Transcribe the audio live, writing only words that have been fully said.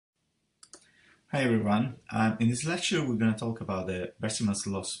Hi everyone. In this lecture, we're going to talk about the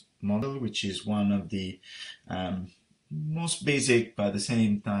Bertsimas-Lo model, which is one of the most basic, but at the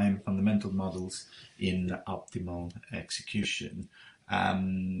same time fundamental models in optimal execution.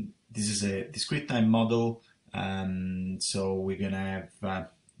 This is a discrete time model, so we're going to have,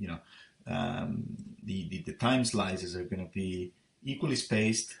 the time slices are going to be equally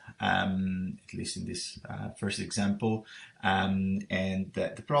spaced, at least in this first example. And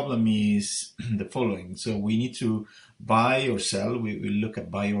the problem is the following. So we need to buy or sell. We look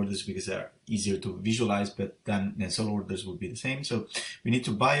at buy orders because they're easier to visualize, but then sell orders will be the same. So we need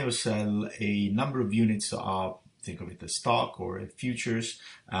to buy or sell a number of units of, think of it as stock or futures,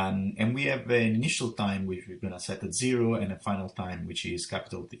 and we have an initial time which we're going to set at 0 and a final time which is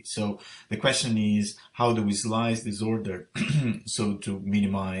capital T. So the question is, how do we slice this order so to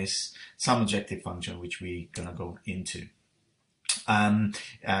minimize some objective function which we're going to go into.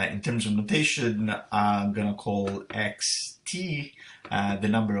 In terms of notation, I'm going to call xt the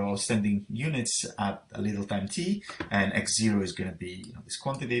number of outstanding units at a little time t, and x0 is going to be this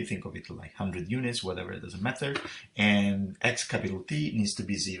quantity. Think of it like 100 units, whatever, it doesn't matter. And x capital T needs to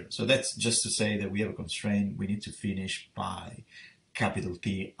be 0. So that's just to say that we have a constraint. We need to finish by capital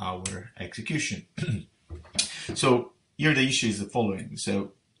T our execution. So here the issue is the following.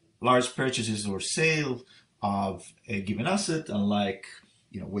 So large purchases or sale of a given asset, unlike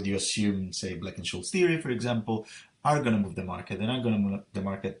what you assume, say Black-Scholes theory, for example, are going to move the market and are going to move the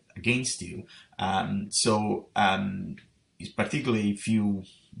market against you. Particularly if you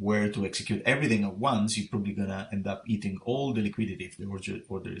were to execute everything at once, you're probably going to end up eating all the liquidity if the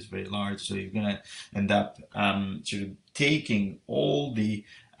order is very large. So you're going to end up sort of taking all the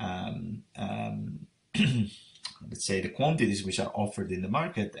let's say the quantities which are offered in the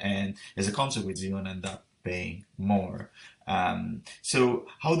market, and as a consequence, you're going to end up paying more. So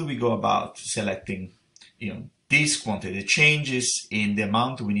how do we go about selecting, this quantity, the changes in the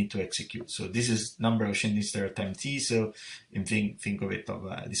amount we need to execute? So this is number of changes there at time t. So think of it of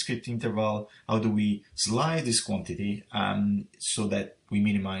a discrete interval. How do we slide this quantity so that we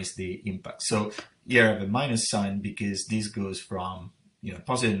minimize the impact? So here I have a minus sign because this goes from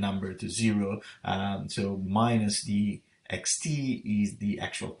positive number to 0. So minus the xt is the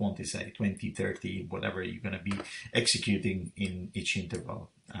actual quantity, say 20, 30, whatever you're going to be executing in each interval,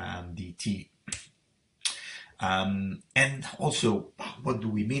 dt. And also, what do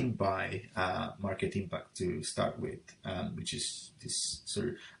we mean by market impact to start with, which is this sort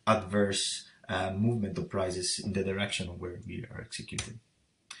of adverse movement of prices in the direction of where we are executing.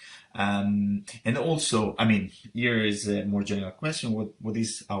 And also, here is a more general question. What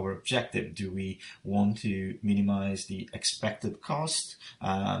is our objective? Do we want to minimize the expected cost?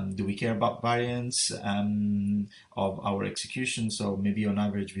 Do we care about variance of our execution? So maybe on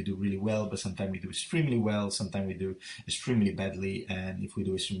average we do really well, but sometimes we do extremely well, sometimes we do extremely badly, and if we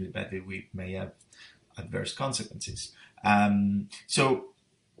do extremely badly, we may have adverse consequences. So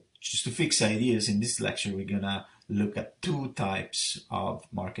just to fix ideas, in this lecture we're gonna look at two types of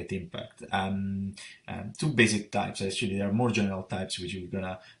market impact. Two basic types, actually. There are more general types which we're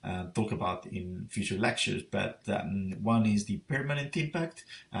gonna talk about in future lectures, but one is the permanent impact.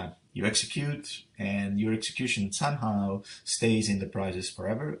 You execute and your execution somehow stays in the prices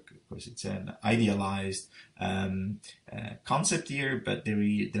forever, because it's an idealized concept here, but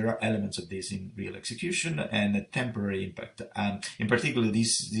there are elements of this in real execution, and a temporary impact. In particular,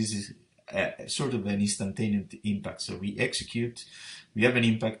 this is sort of an instantaneous impact. So we execute, we have an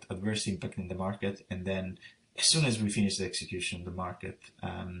impact, adverse impact in the market, and then as soon as we finish the execution, the market,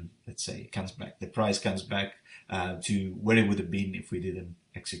 let's say, comes back. The price comes back to where it would have been if we didn't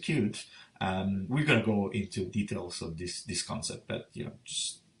execute. We're going to go into details of this concept, but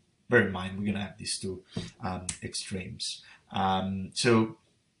just bear in mind we're going to have these two extremes. So,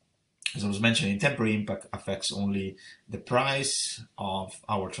 as I was mentioning, temporary impact affects only the price of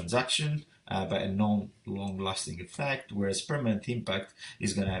our transaction, but a non-long-lasting effect, whereas permanent impact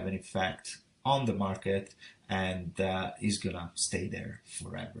is going to have an effect on the market and is going to stay there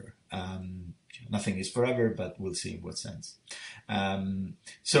forever. Nothing is forever, but we'll see in what sense.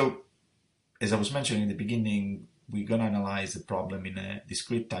 So, as I was mentioning in the beginning, we're going to analyze the problem in a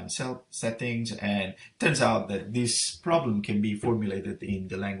discrete time settings, and it turns out that this problem can be formulated in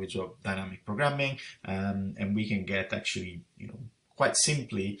the language of dynamic programming, and we can get actually, quite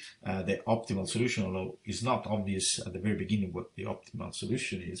simply, the optimal solution, although it's not obvious at the very beginning what the optimal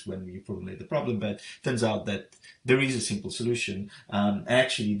solution is when we formulate the problem, but it turns out that there is a simple solution.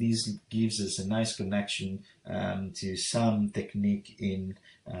 Actually, this gives us a nice connection to some technique in,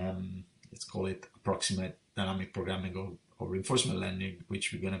 let's call it approximate dynamic programming or reinforcement learning,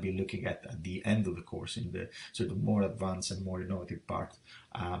 which we're going to be looking at the end of the course in the sort of more advanced and more innovative part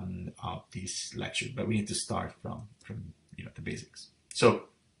of this lecture. But we need to start from the basics. So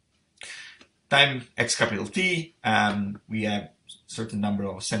time x capital T, we have certain number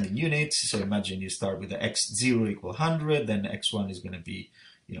of ascending units. So imagine you start with the x0 equal 100, then x1 is going to be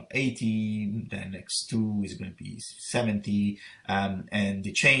 80, then x2 is going to be 70, and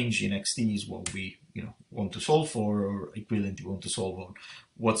the change in xt is what we want to solve for, or equivalent we want to solve on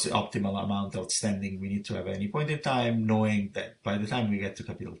what's the optimal amount outstanding we need to have at any point in time, knowing that by the time we get to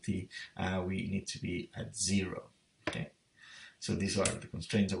capital T, we need to be at 0. Okay. So these are the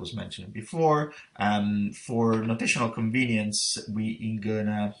constraints I was mentioning before. For notational convenience, we are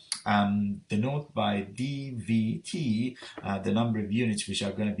gonna denote by dvt the number of units which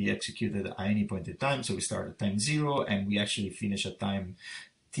are going to be executed at any point in time. So we start at time 0 and we actually finish at time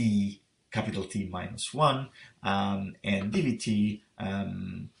t, capital T minus 1, and dvt,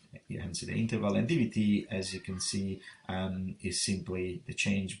 hence the interval, and dvt, as you can see, is simply the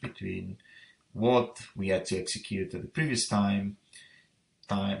change between what we had to execute at the previous time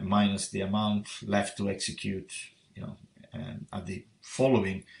minus the amount left to execute at the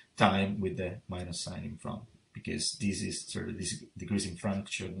following time with the minus sign in front, because this is sort of this decreasing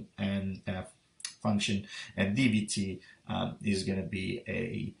function, and dvt is going to be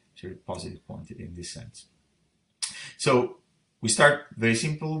a sort of positive quantity in this sense. So we start very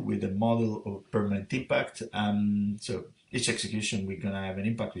simple with a model of permanent impact. So each execution we're going to have an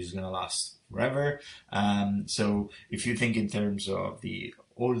impact which is going to last forever. So if you think in terms of the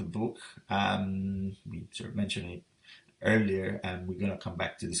order book, we sort of mentioned it earlier, and we're going to come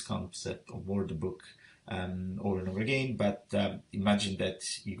back to this concept of order book over and over again. But imagine that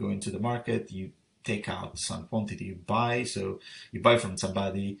you go into the market, you take out some quantity, you buy. So you buy from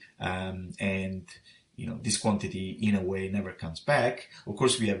somebody, and this quantity in a way never comes back. Of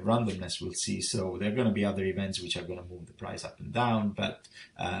course, we have randomness, we'll see. So there are going to be other events which are going to move the price up and down. But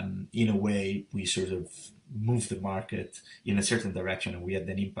in a way, we sort of move the market in a certain direction, and we had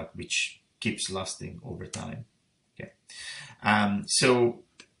an impact which keeps lasting over time. Okay. So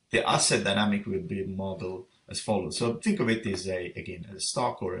the asset dynamic will be modeled as follows. So think of it as a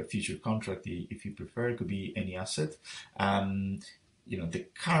stock or a future contract, if you prefer. It could be any asset. The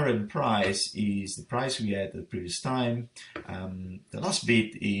current price is the price we had at the previous time. The last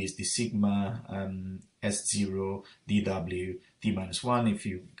bit is the sigma S0 dw t minus 1. If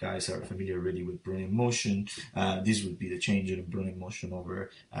you guys are familiar already with Brownian motion, this would be the change in Brownian motion over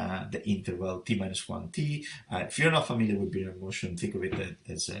the interval t minus 1t. If you're not familiar with Brownian motion, think of it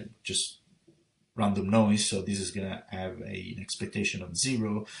as just random noise. So this is going to have an expectation of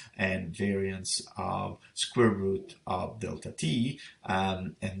 0 and variance of square root of delta t,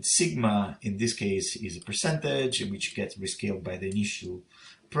 and sigma in this case is a percentage which gets rescaled by the initial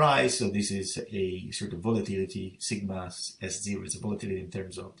price. So this is a sort of volatility. Sigma S0 is a volatility in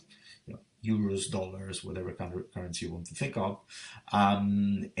terms of euros, dollars, whatever currency you want to think of,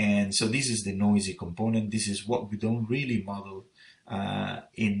 and so this is the noisy component. This is what we don't really model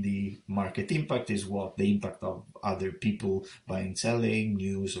in the market impact, is what the impact of other people buying, selling,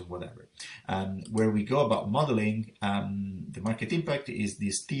 news, or whatever. Where we go about modeling the market impact is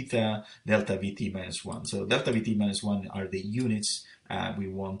this theta delta vt minus 1. So delta vt minus 1 are the units we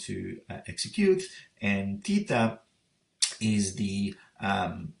want to execute, and theta is the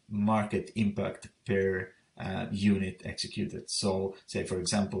market impact per unit executed. So say, for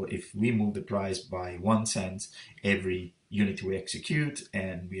example, if we move the price by 1 cent every unit we execute,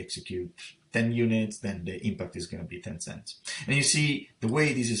 and we execute 10 units, then the impact is going to be 10 cents. And you see the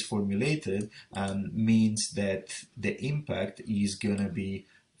way this is formulated means that the impact is going to be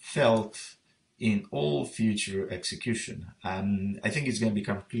felt in all future execution. I think it's going to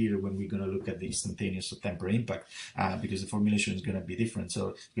become clear when we're going to look at the instantaneous or temporal impact, because the formulation is going to be different. So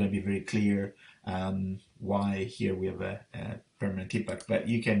it's going to be very clear why here we have a permanent impact. But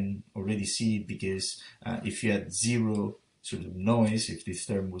you can already see it, because if you had 0 sort of noise, if this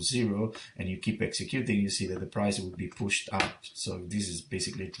term was 0 and you keep executing, you see that the price would be pushed up. So this is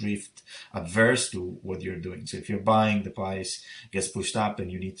basically drift adverse to what you're doing. So if you're buying, the price gets pushed up,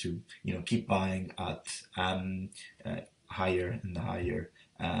 and you need to keep buying at higher and higher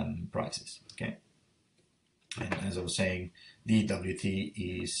prices. Okay. And as I was saying, dwt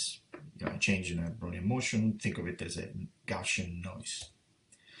is a change in a Brownian motion. Think of it as a Gaussian noise.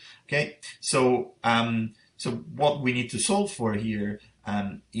 Okay, so so what we need to solve for here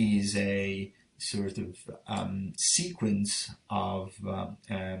is a sort of sequence of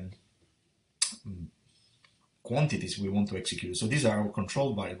quantities we want to execute. So these are our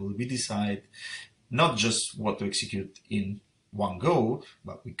control variables. We decide not just what to execute in one go,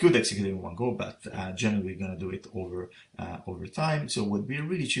 but we could execute it in one go, but generally we're going to do it over time. So what we're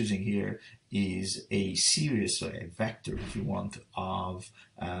really choosing here is a series, a vector, if you want, of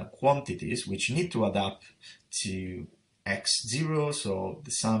quantities which need to adapt to x0. So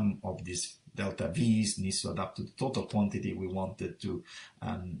the sum of these delta v's needs to adapt to the total quantity we wanted to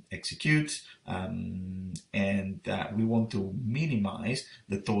execute, and we want to minimize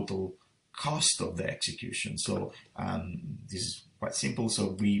the total cost of the execution. So this is quite simple.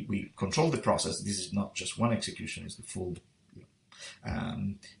 So we control the process. This is not just one execution, it's the full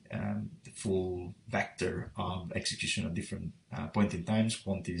vector of execution at different point in times,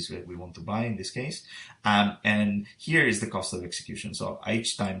 quantities that we want to buy in this case. And here is the cost of execution. So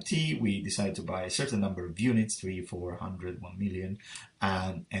each time t, we decide to buy a certain number of units, 3, 4, 100, 1 million,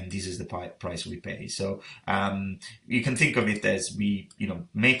 and this is the price we pay. So you can think of it as we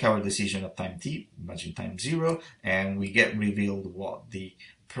make our decision at time t, imagine time 0, and we get revealed what the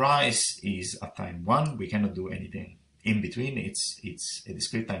price is at time 1. We cannot do anything in between. It's a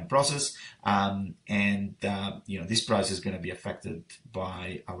discrete time process, and this price is going to be affected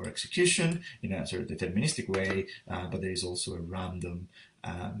by our execution in a sort of deterministic way, but there is also a random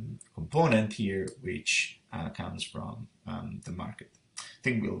component here which comes from the market. I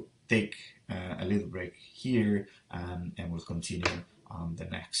think we'll take a little break here, and we'll continue on the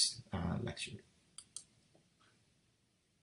next lecture.